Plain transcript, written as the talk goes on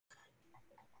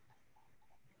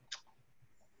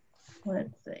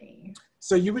Let's see.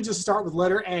 So you would just start with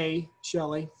letter A,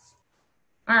 Shelley.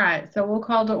 All right, so we'll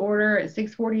call to order at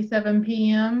 6:47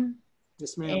 p.m.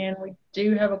 Yes, ma'am. And we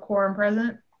do have a quorum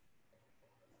present.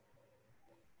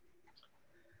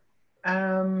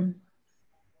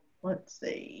 Let's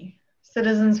see.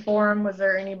 Citizens Forum, was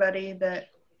there anybody that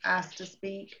asked to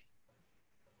speak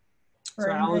or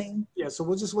So Alice, anything? yeah, so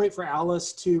we'll just wait for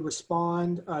Alice to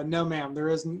respond. No, ma'am, there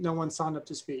is no one signed up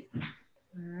to speak.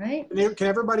 All right. Can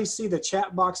everybody see the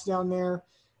chat box down there?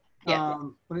 Yeah.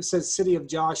 When it says City of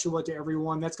Joshua to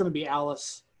everyone, that's going to be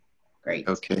Alice. Great.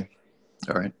 Okay.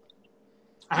 All right.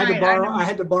 I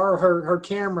had to borrow her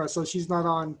camera, so she's not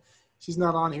on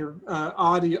here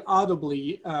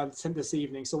audibly this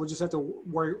evening. So we'll just have to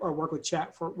work with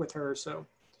chat with her. So.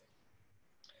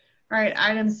 All right,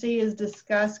 item C is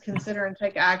discuss, consider, and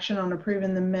take action on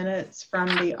approving the minutes from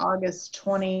the August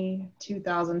 20,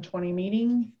 2020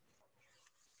 meeting.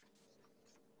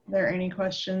 Are there any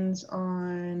questions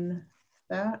on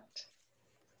that?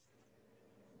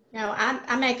 No,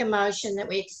 I make a motion that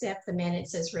we accept the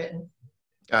minutes as written.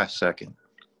 I second.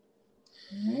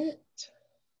 All right.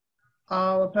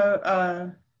 All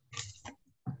opposed?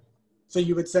 So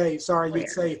you would say, you'd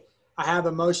say, I have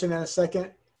a motion and a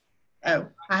second. Oh,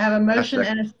 I have a motion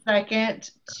and a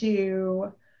second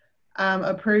to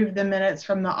approve the minutes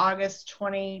from the August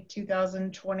 20,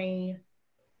 2020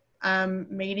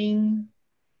 meeting.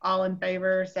 All in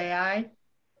favor, say aye.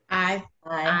 Aye.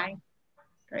 Aye.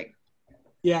 Great.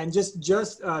 Yeah, and just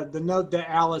the note that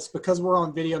Alice, because we're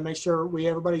on video, make sure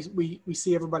we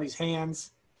see everybody's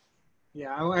hands.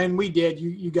 Yeah, and we did.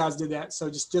 You guys did that. So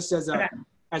just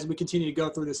as we continue to go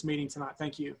through this meeting tonight,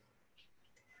 thank you.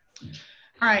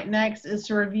 All right, next is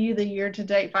to review the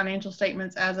year-to-date financial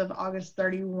statements as of August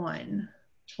 31,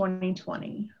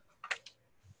 2020.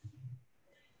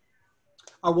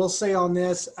 I will say on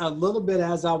this a little bit,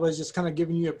 as I was just kind of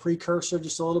giving you a precursor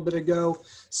just a little bit ago,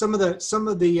 some of the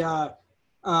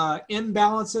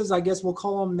imbalances, I guess we'll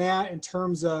call them that, in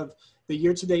terms of the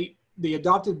year-to-date, the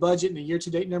adopted budget and the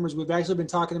year-to-date numbers. We've actually been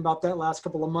talking about that last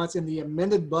couple of months, and the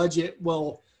amended budget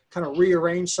will kind of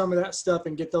rearrange some of that stuff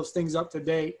and get those things up to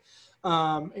date.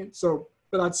 And so,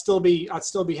 but I'd still be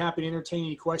happy to entertain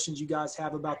any questions you guys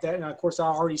have about that. And of course, I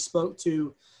already spoke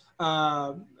to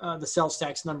the sales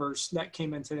tax numbers that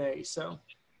came in today. So.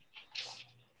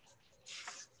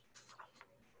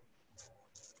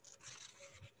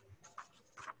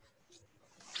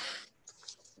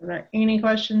 Are there any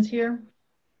questions here?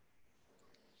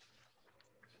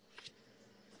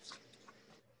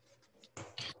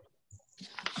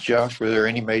 Josh, were there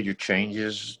any major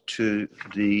changes to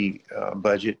the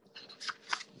budget?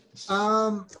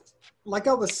 Like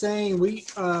I was saying, we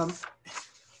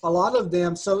a lot of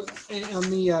them. So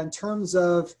in terms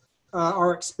of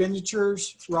our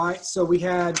expenditures, right? So we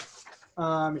had,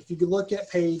 if you could look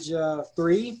at page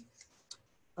 3.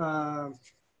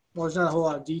 Well, there's not a whole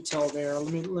lot of detail there.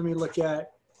 Let me look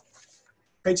at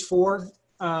page 4.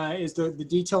 Is the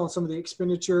detail on some of the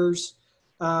expenditures.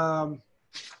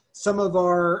 Some of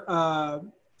our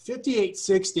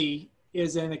 5860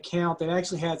 is an account that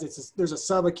actually has, there's a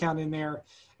sub account in there.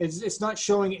 It's not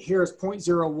showing it here as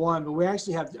 0.01, but we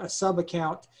actually have a sub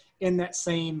account in that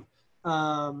same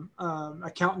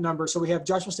account number. So we have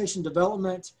Joshua Station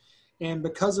Development, and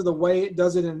because of the way it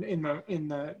does it in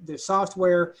the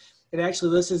software, it actually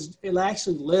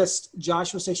lists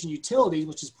Joshua Station Utilities,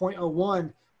 which is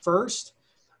 0.01 first.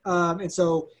 And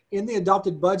so in the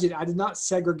adopted budget, I did not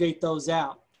segregate those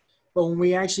out. But when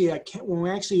we actually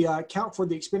account for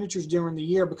the expenditures during the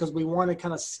year, because we want to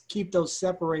kind of keep those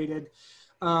separated,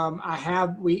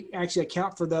 we actually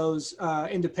account for those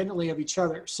independently of each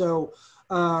other. So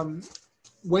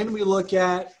when we look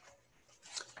at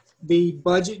the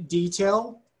budget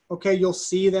detail, okay, you'll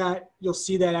see that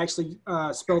actually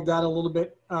spelled out a little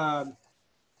bit,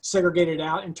 segregated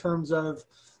out in terms of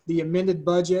the amended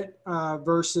budget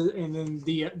versus, and then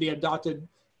the adopted,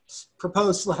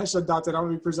 proposed / adopted. I don't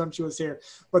want to be presumptuous here,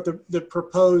 but the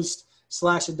proposed /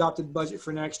 adopted budget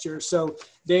for next year. So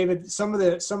David, some of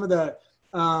the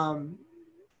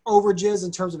overages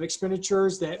in terms of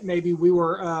expenditures that maybe we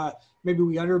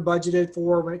under budgeted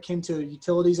for when it came to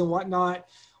utilities and whatnot,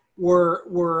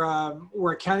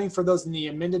 we're accounting for those in the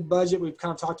amended budget. We've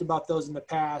kind of talked about those in the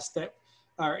past, that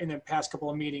are in the past couple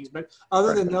of meetings. But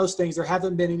other than those things, there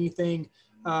haven't been anything.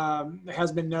 There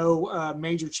has been no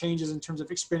major changes in terms of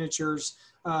expenditures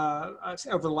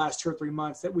over the last 2 or 3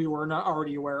 months that we were not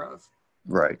already aware of.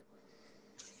 Right.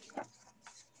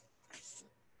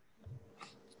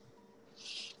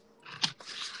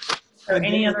 So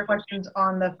any other questions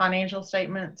on the financial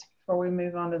statements before we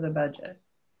move on to the budget?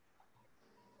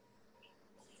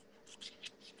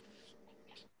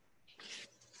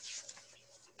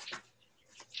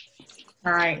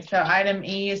 All right, so item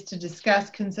E is to discuss,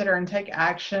 consider, and take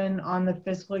action on the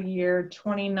fiscal year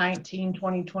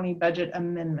 2019-2020 budget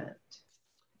amendment.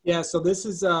 Yeah, so this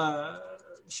is,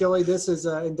 Shelley, this is,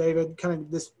 and David, kind of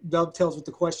this dovetails with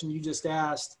the question you just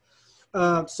asked.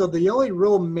 So the only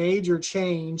real major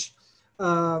change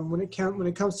when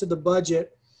it comes to the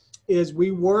budget is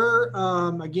we were,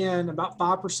 again, about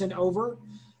 5% over.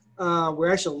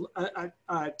 We're actually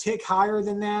a tick higher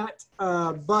than that,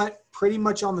 but pretty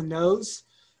much on the nose.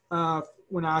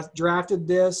 When I drafted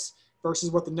this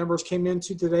versus what the numbers came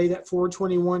into today, that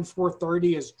 421,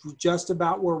 430 is just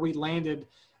about where we landed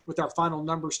with our final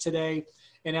numbers today.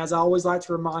 And as I always like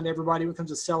to remind everybody, when it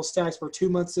comes to sales tax, we're 2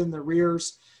 months in the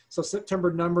rears. So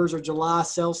September numbers are July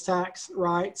sales tax,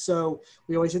 right? So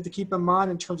we always have to keep in mind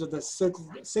in terms of the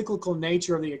cyclical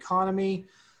nature of the economy.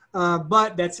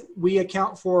 But we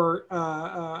account for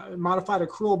modified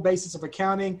accrual basis of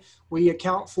accounting. We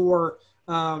account for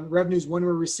revenues when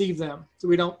we receive them. So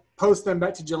we don't post them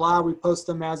back to July. We post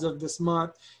them as of this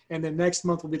month. And then next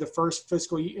month will be the first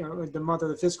fiscal year, the month of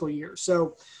the fiscal year.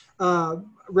 So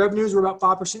revenues were about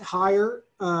 5% higher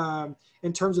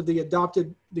in terms of the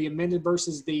amended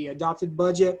versus the adopted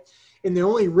budget. And the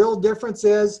only real difference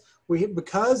is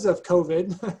because of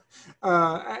COVID,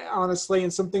 honestly,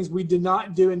 and some things we did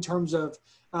not do in terms of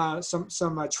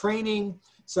some training,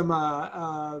 some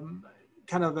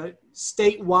kind of a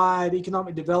statewide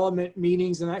economic development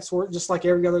meetings and that sort, just like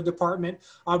every other department.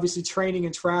 Obviously, training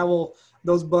and travel,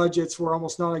 those budgets were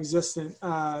almost non-existent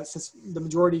since the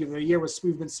majority of the year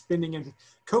we've been spending in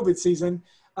COVID season.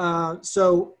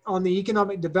 So on the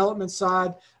economic development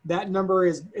side, that number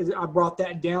is I brought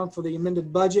that down for the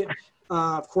amended budget.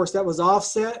 Of course, that was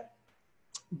offset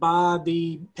by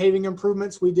the paving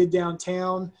improvements we did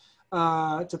downtown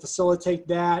to facilitate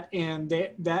that and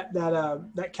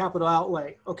that capital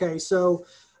outlay. Okay, so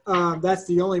that's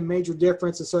the only major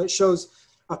difference. And so it shows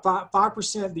a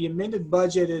 5%. The amended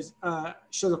budget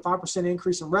shows a 5%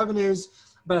 increase in revenues,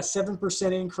 but a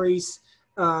 7% increase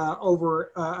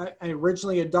over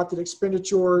originally adopted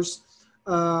expenditures,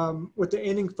 with the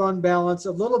ending fund balance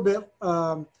a little bit,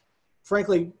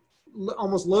 frankly,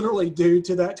 almost literally due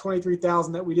to that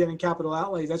 $23,000 that we did in capital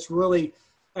outlays. That's really,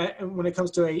 when it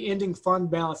comes to a ending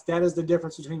fund balance, that is the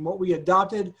difference between what we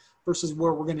adopted versus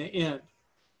where we're going to end.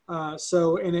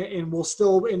 And we'll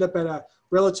still end up at a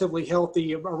relatively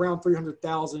healthy around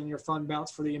 $300,000 in your fund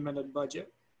balance for the amended budget.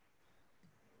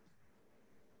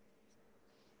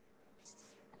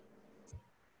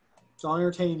 So I'll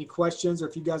entertain any questions, or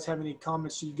if you guys have any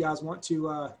comments you guys want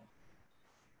to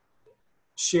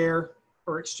share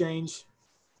or exchange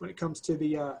when it comes to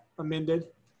the amended.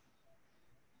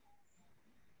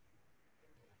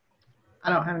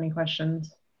 I don't have any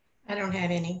questions. I don't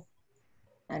have any.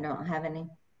 I don't have any.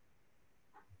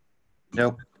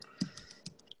 Nope.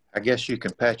 I guess you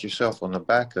can pat yourself on the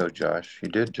back though, Josh. You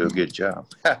did do a good job.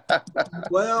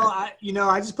 Well, I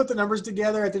just put the numbers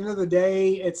together. At the end of the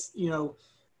day, it's,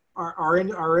 our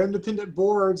independent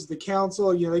boards, the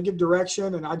council, they give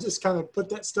direction, and I just kind of put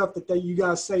that stuff that you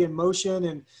guys say in motion.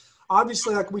 And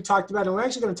obviously, like we talked about, and we're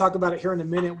actually going to talk about it here in a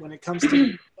minute when it comes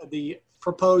to the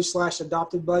proposed /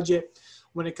 adopted budget,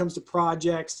 when it comes to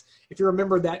projects. If you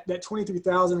remember that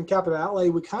 $23,000 in capital outlay,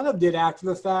 we kind of did after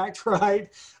the fact, right?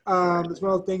 It's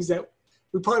one of the things that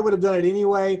we probably would have done it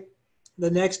anyway.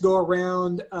 The next go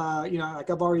around, like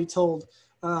I've already told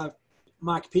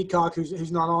Mike Peacock,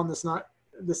 who's not on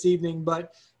this evening,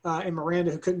 but and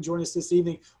Miranda, who couldn't join us this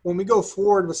evening, when we go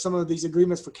forward with some of these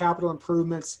agreements for capital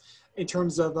improvements in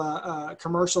terms of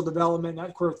commercial development,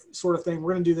 that sort of thing,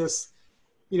 we're going to do this.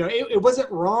 It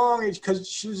wasn't wrong because it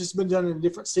should have just been done in a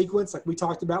different sequence, like we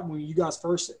talked about when you guys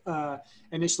first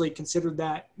initially considered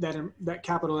that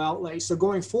capital outlay. So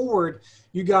going forward,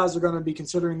 you guys are going to be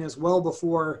considering this well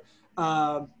before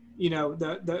the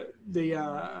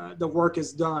work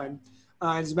is done.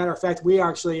 As a matter of fact, we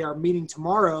actually are meeting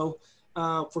tomorrow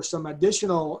for some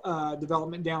additional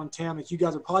development downtown that you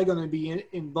guys are probably going to be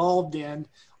involved in,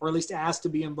 or at least asked to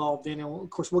be involved in. And of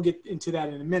course, we'll get into that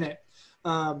in a minute.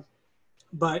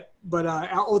 But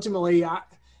ultimately, I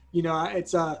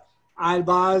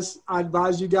advise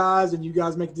you guys, and you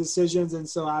guys make decisions. And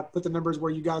so I put the numbers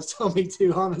where you guys tell me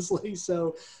to, honestly.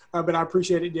 So, but I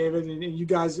appreciate it, David, and you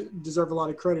guys deserve a lot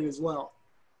of credit as well.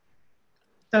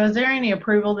 So is there any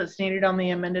approval that's needed on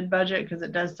the amended budget? Because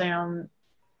it does sound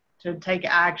to take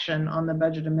action on the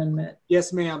budget amendment.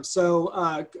 Yes, ma'am.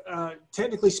 So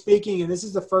technically speaking, and this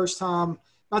is the first time,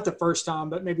 not the first time,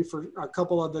 but maybe for a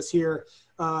couple of us here,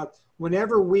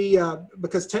 whenever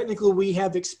because technically we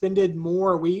have expended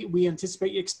more, we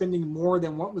anticipate expending more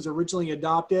than what was originally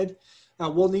adopted.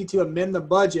 we'll need to amend the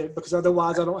budget because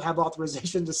otherwise I don't have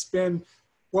authorization to spend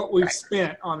what we've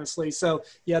spent, honestly. So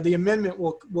yeah, the amendment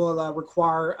will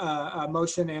require a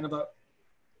motion and a vote.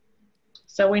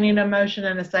 So we need a motion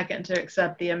and a second to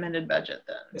accept the amended budget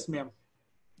then. Yes, ma'am.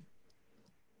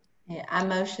 Yeah, I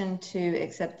motion to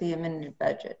accept the amended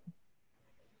budget.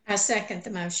 I second the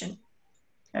motion.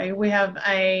 Okay, we have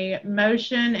a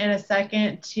motion and a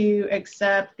second to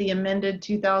accept the amended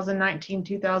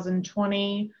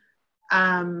 2019-2020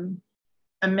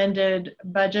 amended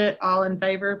budget. All in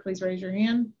favor, please raise your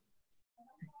hand.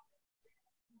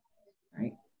 All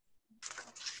right.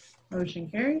 Motion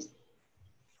carries.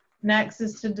 Next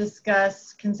is to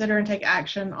discuss, consider, and take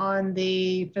action on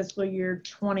the fiscal year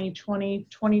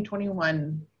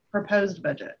 2020-2021 proposed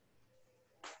budget.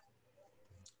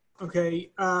 Okay,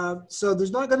 so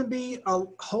there's not going to be a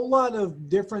whole lot of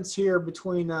difference here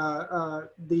between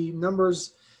the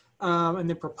numbers and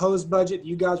the proposed budget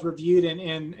you guys reviewed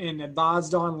and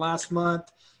advised on last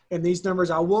month. And these numbers,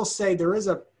 I will say there is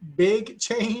a big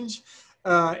change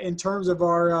in terms of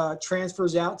our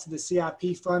transfers out to the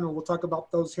CIP fund, and we'll talk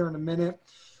about those here in a minute.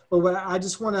 But what I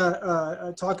just want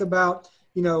to talk about,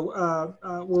 you know,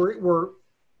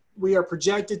 we are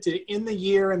projected to end the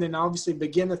year and then obviously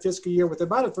begin the fiscal year with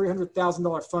about a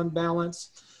 $300,000 fund balance.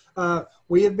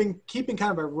 We have been keeping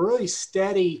kind of a really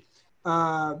steady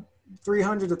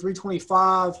 300 to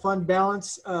 325 fund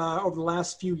balance over the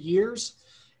last few years.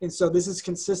 And so this is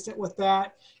consistent with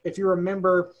that. If you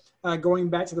remember going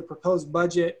back to the proposed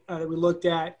budget that we looked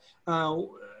at,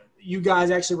 you guys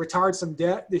actually retired some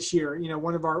debt this year. You know,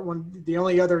 the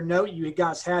only other note you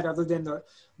guys had other than the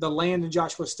land in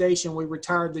Joshua Station, we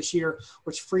retired this year,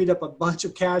 which freed up a bunch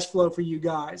of cash flow for you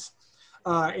guys.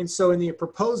 And so in the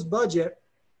proposed budget,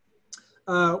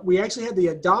 we actually had the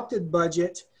adopted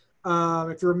budget,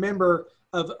 if you remember,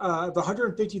 of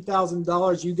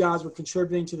 $150,000 you guys were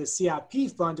contributing to the CIP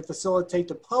fund to facilitate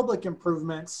the public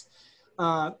improvements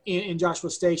in Joshua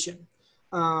Station.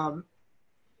 Of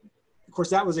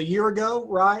course, that was a year ago,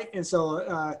 right? And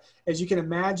so as you can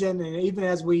imagine, and even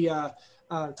as we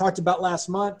talked about last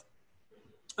month,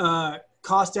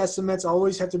 cost estimates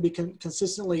always have to be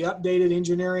consistently updated.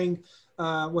 Engineering,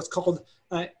 what's called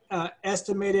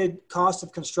estimated cost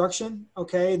of construction,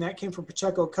 okay? And that came from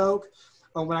Pacheco Koch.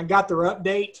 When I got their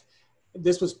update,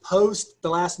 this was post the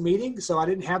last meeting, so I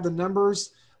didn't have the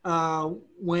numbers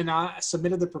when I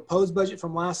submitted the proposed budget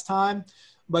from last time.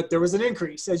 But there was an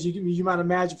increase, as you might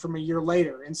imagine, from a year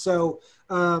later. And so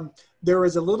there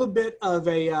is a little bit of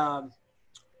a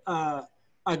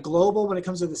global, when it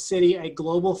comes to the city, a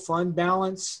global fund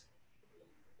balance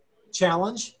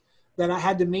challenge that I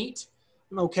had to meet.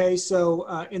 Okay, so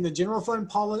in the general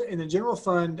fund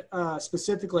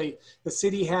specifically, the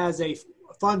city has a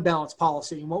fund balance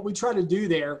policy, and what we try to do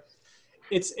there,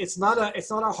 it's not a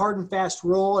hard and fast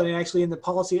rule, and actually in the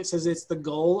policy it says it's the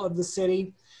goal of the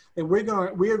city. And we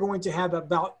are going to have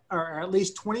about, or at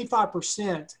least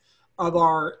 25% of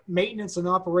our maintenance and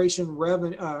operation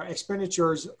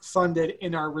expenditures funded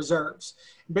in our reserves.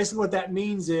 And basically what that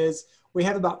means is we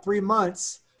have about 3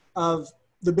 months of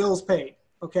the bills paid.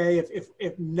 Okay,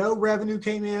 if no revenue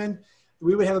came in,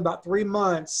 we would have about 3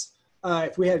 months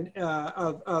if we had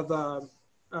a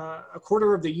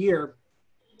quarter of the year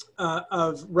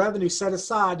of revenue set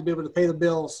aside to be able to pay the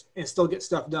bills and still get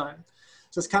stuff done.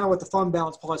 So it's kind of what the fund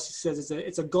balance policy says.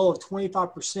 It's a goal of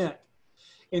 25%.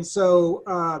 And so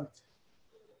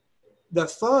the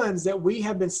funds that we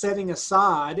have been setting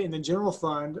aside in the general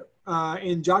fund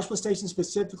in Joshua Station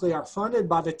specifically are funded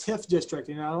by the TIF district.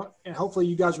 And hopefully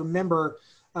you guys remember,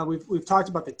 we've talked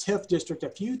about the TIF district a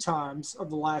few times over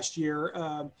the last year.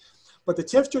 But the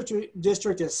TIF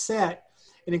district is set.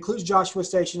 It includes Joshua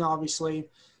Station, obviously.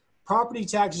 Property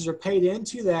taxes are paid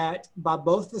into that by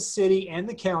both the city and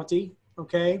the county.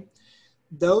 Okay,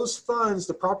 those funds,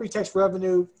 the property tax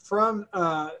revenue from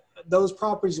those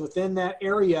properties within that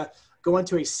area go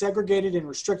into a segregated and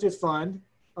restricted fund.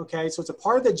 Okay, so it's a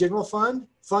part of the general fund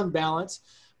balance,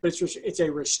 but it's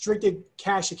a restricted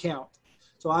cash account.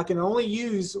 So I can only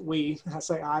use, we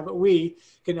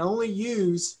can only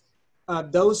use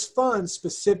those funds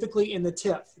specifically in the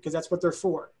TIF because that's what they're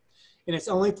for. And it's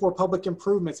only for public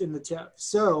improvements in the TIF.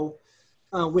 So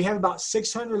we have about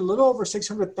a little over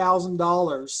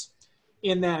 $600,000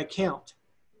 in that account.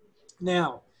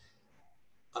 Now,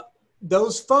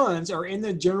 those funds are in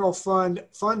the general fund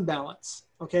balance,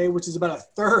 okay, which is about a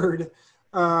third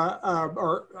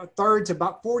to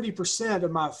about 40%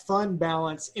 of my fund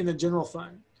balance in the general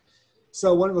fund.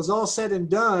 So when it was all said and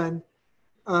done,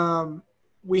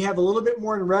 we have a little bit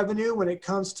more in revenue when it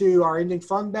comes to our ending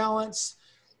fund balance.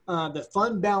 the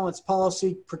fund balance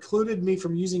policy precluded me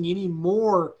from using any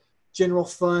more general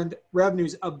fund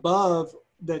revenues above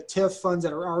the TIF funds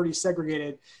that are already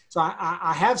segregated. So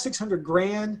I have 600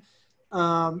 grand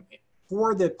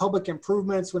for the public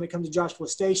improvements when it comes to Joshua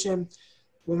Station.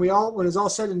 When it's all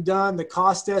said and done, the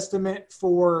cost estimate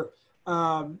for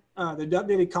the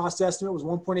updated cost estimate was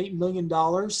 $1.8 million.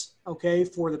 Okay,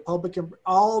 for the public,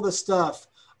 all the stuff,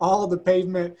 all the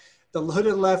pavement, the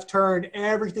hooded left turn,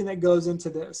 everything that goes into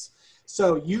this.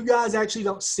 So you guys actually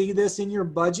don't see this in your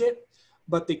budget,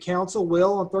 but the council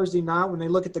will on Thursday night when they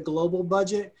look at the global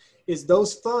budget, is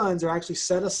those funds are actually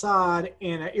set aside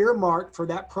and earmarked for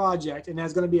that project. And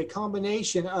there's going to be a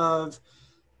combination of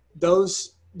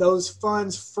those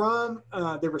funds from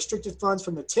the restricted funds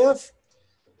from the TIF,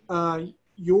 the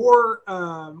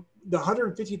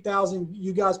 $150,000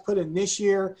 you guys put in this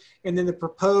year, and then the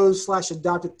proposed /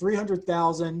 adopted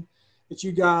 $300,000 that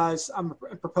you guys, I'm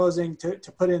proposing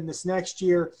to put in this next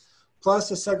year, plus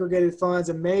the segregated funds,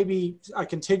 and maybe a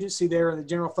contingency there, and the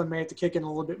general fund may have to kick in a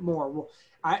little bit more. Well,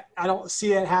 I don't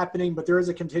see that happening, but there is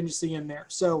a contingency in there.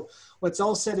 So when it's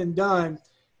all said and done,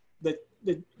 the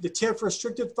TIF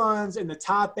restricted funds and the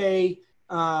Type A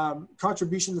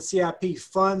contribution to CIP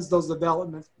funds those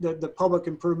developments, the public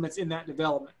improvements in that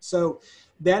development. So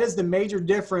that is the major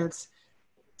difference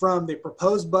from the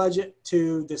proposed budget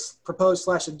to this proposed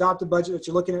 / adopted budget that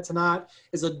you're looking at tonight,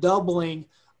 is a doubling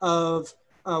of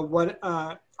what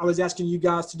I was asking you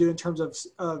guys to do in terms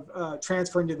of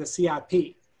transferring to the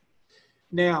CIP.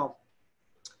 Now,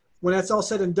 when that's all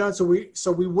said and done, so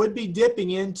we would be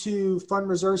dipping into fund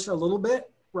reserves a little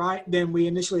bit, right? Than we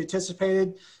initially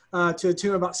anticipated, to a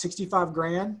tune of about 65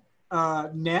 grand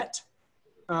net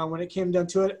when it came down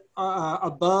to it,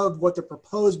 above what the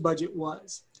proposed budget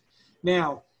was.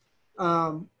 Now,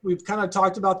 we've kind of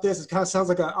talked about this. It kind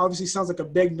of obviously sounds like a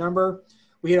big number.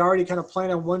 We had already kind of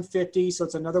planned on 150, so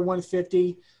it's another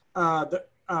 150.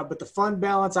 But the fund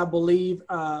balance, I believe,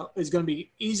 is going to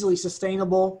be easily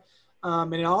sustainable.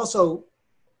 And it also,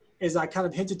 as I kind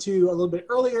of hinted to a little bit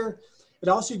earlier, it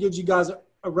also gives you guys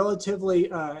a relatively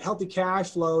healthy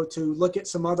cash flow to look at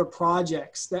some other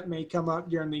projects that may come up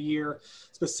during the year,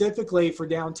 specifically for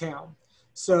downtown.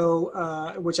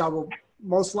 So, which I will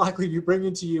most likely be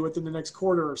bringing to you within the next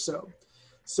quarter or so.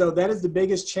 So that is the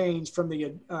biggest change from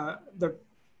the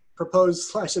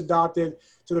proposed / adopted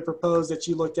to the proposed that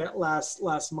you looked at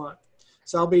last month.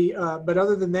 So I'll be, but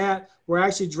other than that, we're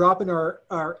actually dropping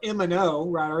our M&O,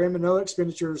 right? Our M&O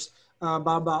expenditures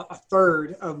by about a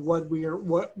third of what we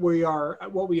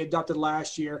adopted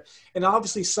last year. And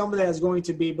obviously some of that is going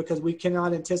to be because we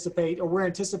cannot anticipate, or we're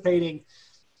anticipating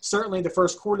certainly the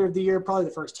first quarter of the year, probably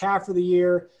the first half of the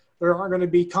year, there aren't going to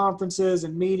be conferences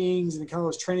and meetings and kind of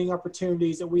those training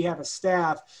opportunities that we have as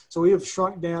staff. So we have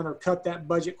shrunk down or cut that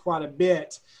budget quite a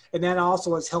bit. And that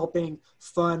also is helping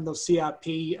fund those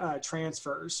CIP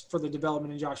transfers for the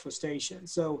development in Joshua Station.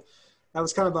 So that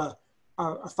was kind of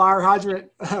a fire hydrant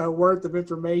worth of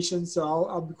information. So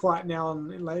I'll be quiet now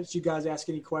and let you guys ask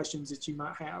any questions that you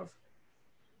might have.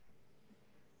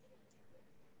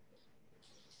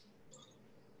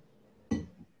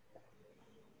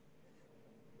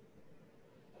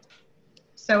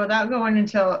 So without going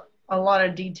into a lot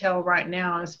of detail right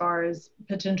now, as far as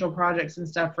potential projects and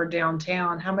stuff for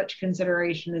downtown, how much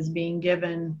consideration is being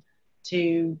given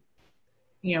to,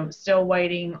 still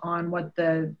waiting on what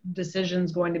the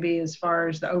decision's going to be as far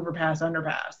as the overpass,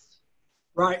 underpass?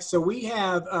 Right. So we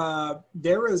have, let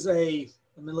me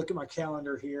look at my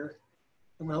calendar here.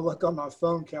 I'm going to look on my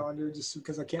phone calendar just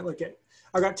because I can't look at,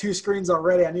 I got 2 screens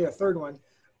already. I need a third one.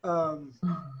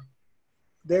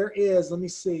 There is, let me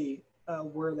see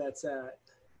where that's at.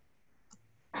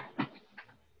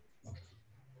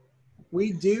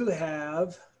 We do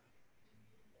have,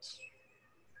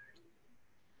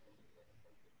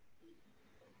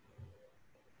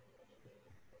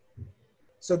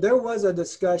 so there was a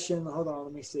discussion, hold on,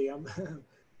 let me see. I'm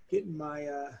getting my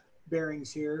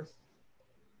bearings here.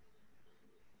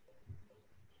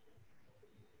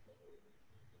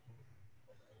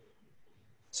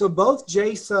 So both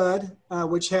JSUD,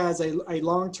 which has a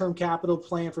long-term capital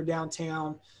plan for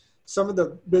downtown, some of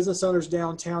the business owners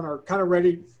downtown are kind of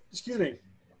ready,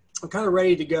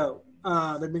 to go.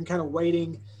 They've been kind of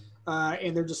waiting,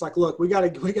 and they're just like, look, we got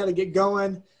to get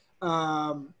going,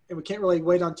 and we can't really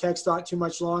wait on TxDOT too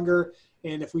much longer.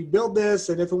 And if we build this,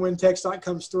 and if and when TxDOT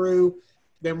comes through,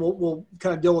 then we'll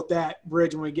kind of deal with that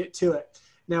bridge when we get to it.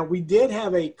 Now, we did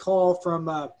have a call from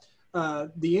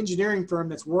the engineering firm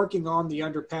that's working on the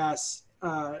underpass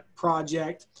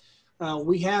project.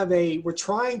 We're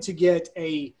trying to get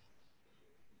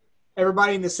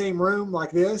everybody in the same room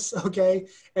like this, okay?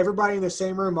 Everybody in the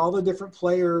same room, all the different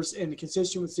players and the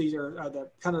constituencies or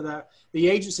the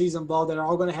agencies involved that are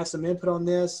all going to have some input on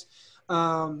this.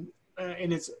 And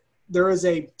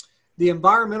the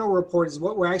environmental report is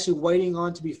what we're actually waiting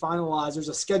on to be finalized. There's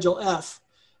a Schedule F,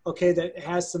 okay, that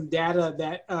has some data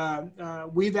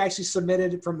that we've actually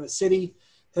submitted from the city,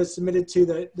 has submitted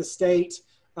to the state.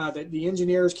 That the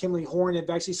engineers, Kimley Horn, have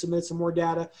actually submitted some more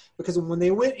data, because when they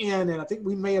went in, and I think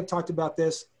we may have talked about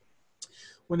this,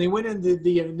 when they went into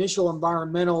the initial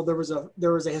environmental, there was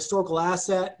a historical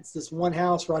asset. It's this one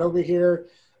house right over here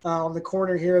on the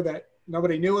corner here that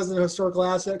nobody knew was an historical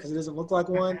asset because it doesn't look like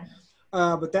one.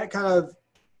 But that kind of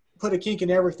put a kink in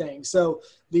everything. So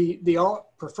the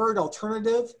preferred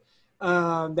alternative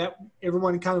that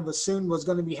everyone kind of assumed was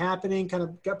going to be happening kind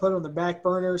of got put on the back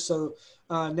burner. So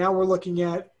now we're looking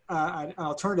at an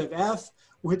alternative F,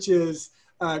 which is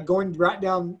going right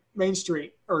down Main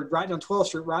Street, or right down 12th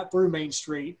Street, right through Main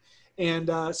Street. And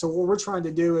so what we're trying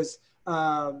to do is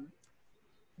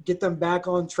get them back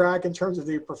on track in terms of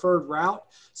the preferred route.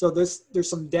 So there's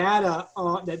some data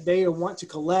that they want to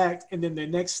collect. And then the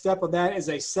next step of that is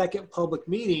a second public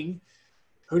meeting.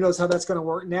 Who knows how that's going to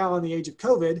work now in the age of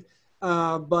COVID.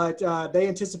 But they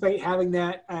anticipate having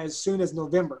that as soon as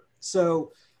November.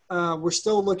 So we're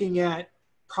still looking at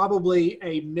probably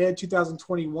a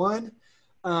mid-2021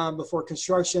 before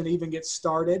construction even gets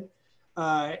started.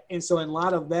 And so in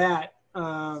light of that,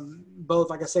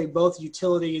 both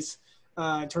utilities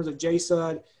in terms of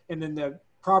JSUD and then the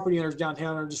property owners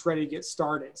downtown are just ready to get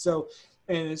started. So,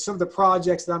 and some of the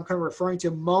projects that I'm kind of referring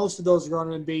to, most of those are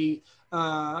going to be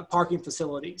parking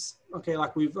facilities. Okay,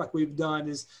 like we've done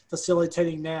is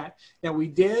facilitating that. Now we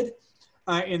did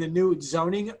in the new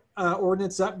zoning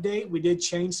ordinance update, we did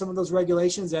change some of those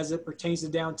regulations as it pertains to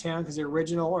downtown, because the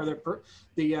original or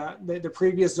the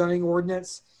previous zoning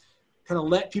ordinance kind of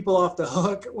let people off the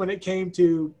hook when it came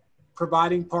to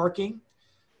providing parking.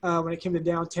 When it came to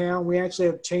downtown, we actually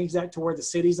have changed that to where the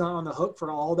city's not on the hook for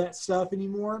all that stuff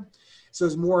anymore. So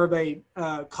it's more of a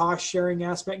cost sharing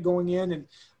aspect going in, and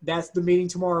that's the meeting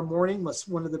tomorrow morning.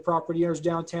 One of the property owners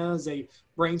downtown is a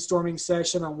brainstorming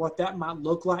session on what that might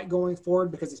look like going forward,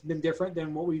 because it's been different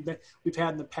than what we've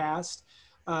had in the past.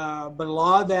 But a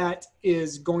lot of that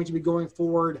is going to be going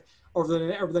forward over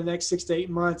the next 6 to 8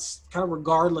 months, kind of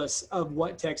regardless of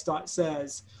what TxDOT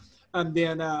says. And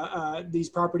then these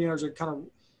property owners are kind of,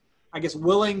 I guess,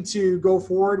 willing to go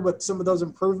forward with some of those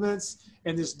improvements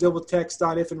and just deal with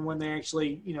TxDOT if and when they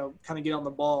actually, kind of get on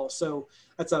the ball. So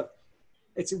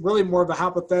it's really more of a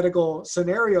hypothetical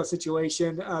scenario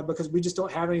situation because we just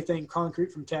don't have anything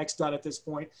concrete from TxDOT at this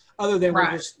point, other than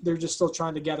they're just still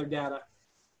trying to gather data.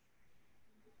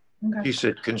 Okay. You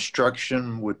said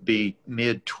construction would be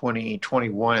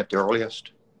mid-2021 at the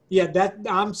earliest? Yeah, that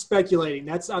I'm speculating.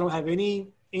 I don't have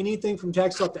anything from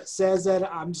TxDOT that says that.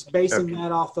 I'm just basing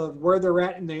that off of where they're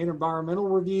at in the environmental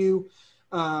review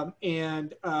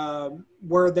and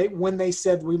when they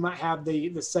said we might have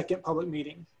the second public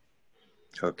meeting.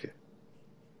 Okay.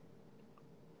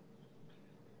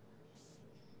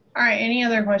 All right. Any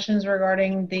other questions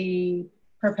regarding the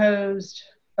proposed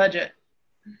budget?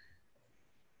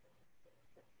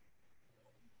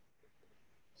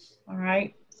 All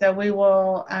right. So we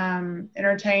will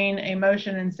entertain a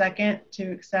motion and second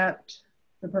to accept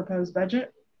the proposed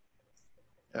budget.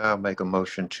 I'll make a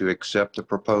motion to accept the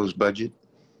proposed budget.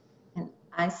 And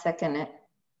I second it.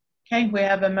 Okay, we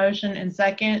have a motion and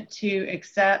second to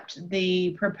accept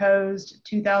the proposed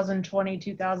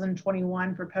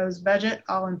 2020-2021 proposed budget.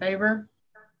 All in favor,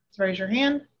 let's raise your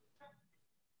hand.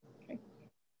 Okay.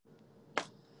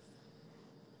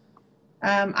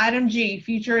 Item G,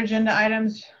 future agenda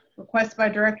items. Request by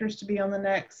directors to be on the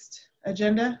next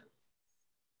agenda.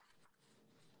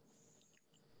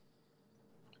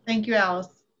 Thank you, Alice.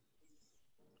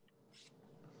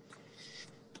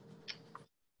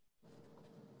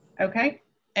 Okay,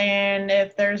 and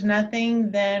if there's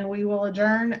nothing, then we will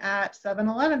adjourn at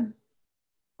 7:11.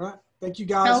 All right, thank you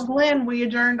guys. Tell Glenn we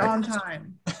adjourned on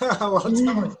time. Well,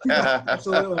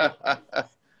 absolutely.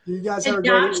 You guys have a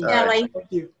great evening. Kelly.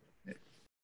 Thank you.